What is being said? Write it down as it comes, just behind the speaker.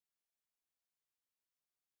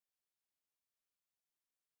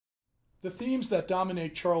The themes that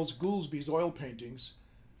dominate Charles Goolsby's oil paintings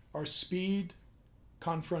are speed,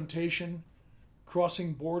 confrontation,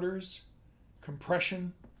 crossing borders,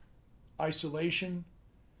 compression, isolation,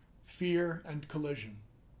 fear, and collision.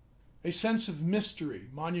 A sense of mystery,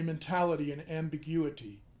 monumentality, and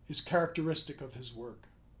ambiguity is characteristic of his work.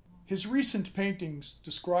 His recent paintings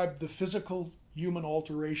describe the physical human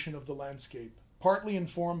alteration of the landscape, partly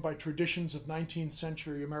informed by traditions of 19th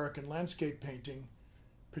century American landscape painting,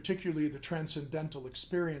 particularly the transcendental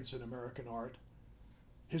experience in American art.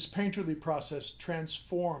 His painterly process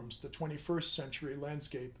transforms the 21st century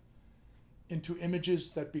landscape into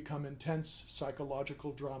images that become intense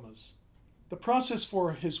psychological dramas. The process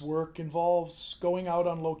for his work involves going out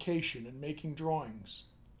on location and making drawings,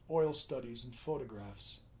 oil studies, and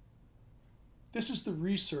photographs. This is the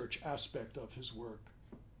research aspect of his work.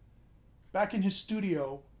 Back in his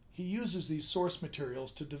studio, he uses these source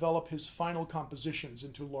materials to develop his final compositions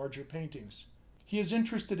into larger paintings. He is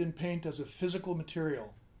interested in paint as a physical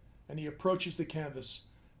material, and he approaches the canvas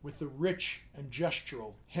with the rich and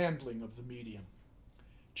gestural handling of the medium.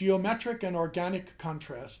 Geometric and organic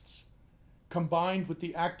contrasts, combined with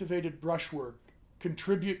the activated brushwork,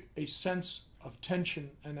 contribute a sense of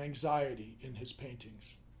tension and anxiety in his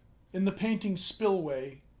paintings. In the painting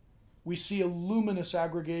Spillway, we see a luminous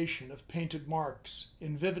aggregation of painted marks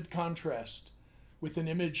in vivid contrast with an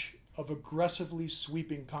image of aggressively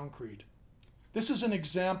sweeping concrete. This is an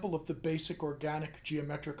example of the basic organic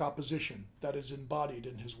geometric opposition that is embodied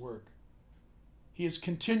in his work. He is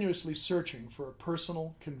continuously searching for a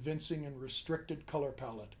personal, convincing, and restricted color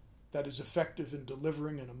palette that is effective in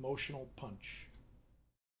delivering an emotional punch.